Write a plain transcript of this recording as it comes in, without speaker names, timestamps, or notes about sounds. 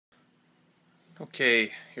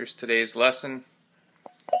Okay, here's today's lesson.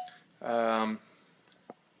 Like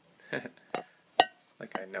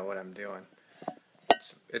I know what I'm doing.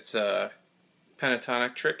 It's a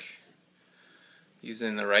pentatonic trick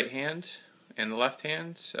using the right hand and the left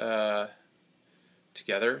hand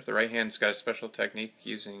together. The right hand's got a special technique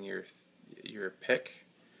using your pick.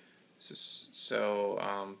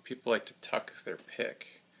 So people like to tuck their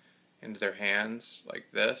pick into their hands like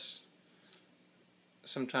this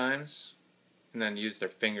sometimes, and then use their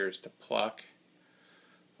fingers to pluck,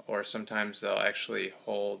 or sometimes they'll actually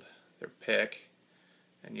hold their pick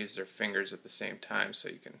and use their fingers at the same time, so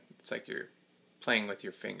it's like you're playing with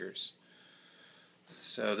your fingers.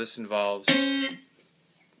 So this involves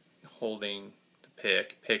holding the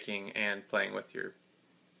picking and playing with your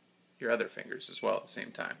other fingers as well at the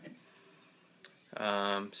same time.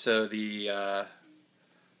 So the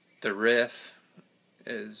riff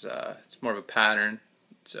is it's more of a pattern.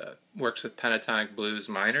 It works with pentatonic blues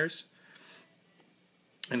minors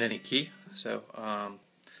in any key. So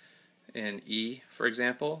in E, for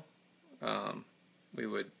example, we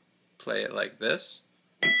would play it like this.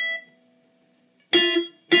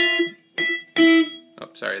 Oh,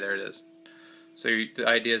 sorry, there it is. So the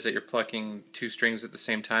idea is that you're plucking two strings at the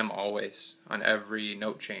same time always on every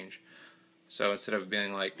note change. So instead of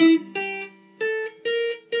being like,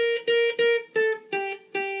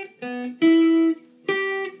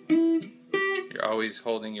 you're always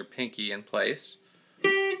holding your pinky in place.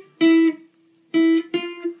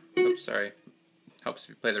 Oops, sorry. Helps if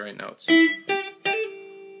you play the right notes.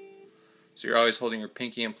 So you're always holding your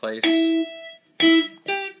pinky in place.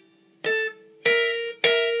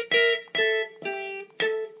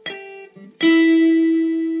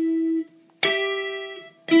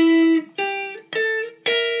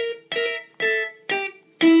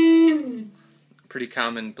 Pretty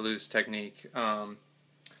common blues technique.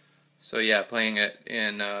 So yeah, playing it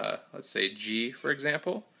in, let's say G, for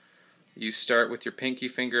example, you start with your pinky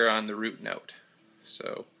finger on the root note.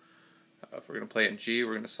 So if we're going to play it in G,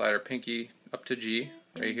 we're going to slide our pinky up to G,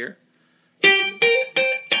 right here.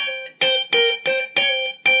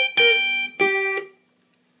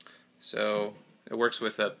 So it works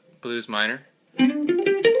with a blues minor. And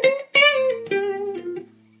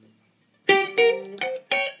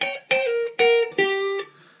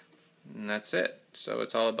that's it. So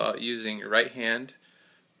it's all about using your right hand,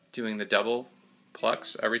 doing the double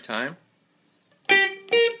plucks every time.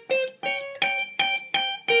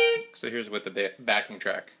 So here's with the backing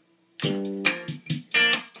track.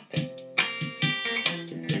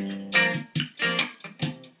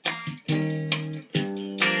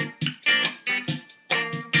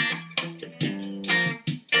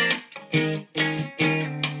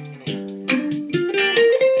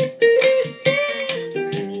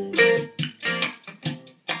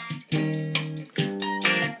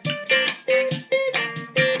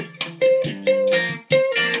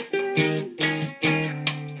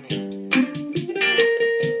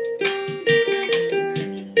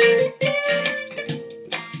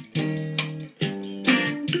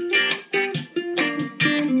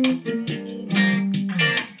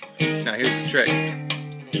 Now here's the trick.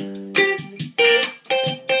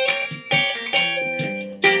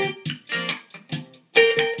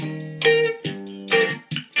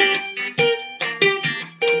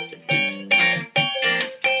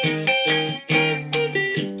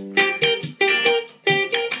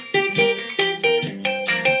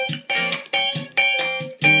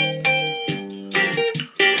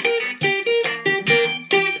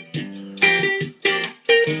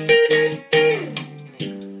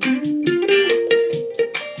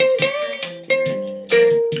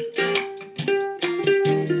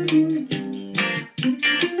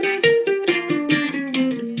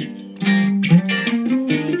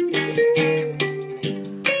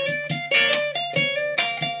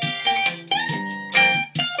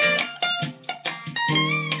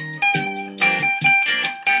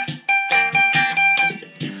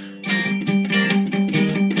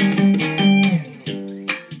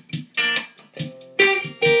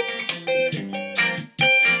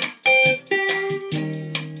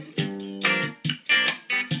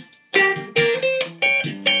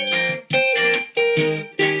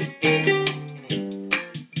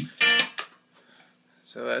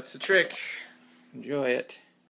 So that's the trick. Enjoy it.